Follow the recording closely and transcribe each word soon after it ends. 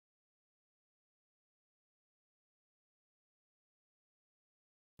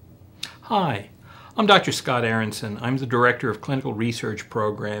Hi, I'm Dr. Scott Aaronson. I'm the Director of Clinical Research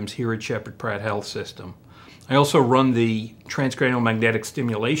Programs here at Sheppard Pratt Health System. I also run the transcranial magnetic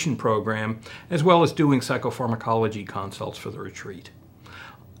stimulation program, as well as doing psychopharmacology consults for the retreat.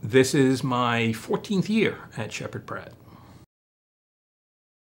 This is my 14th year at Sheppard Pratt.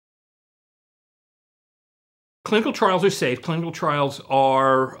 Clinical trials are safe. Clinical trials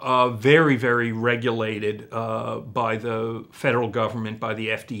are very, very regulated by the federal government, by the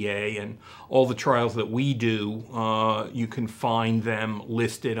FDA, and all the trials that we do, you can find them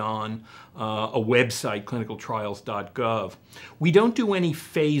listed on a website, clinicaltrials.gov. We don't do any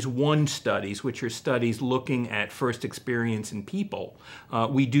phase 1 studies, which are studies looking at first experience in people.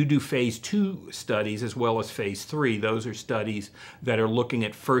 We do phase 2 studies as well as phase 3. Those are studies that are looking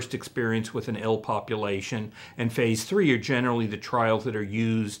at first experience with an ill population, and phase 3 are generally the trials that are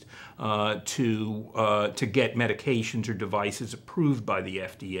used to get medications or devices approved by the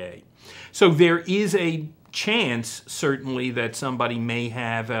FDA. So there is a chance, certainly, that somebody may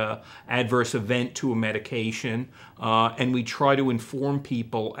have an adverse event to a medication, and we try to inform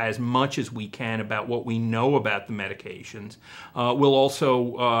people as much as we can about what we know about the medications. We'll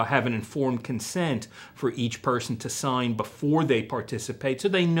also have an informed consent for each person to sign before they participate, so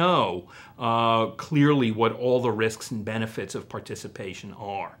they know clearly what all the risks and benefits of participation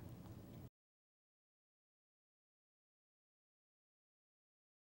are.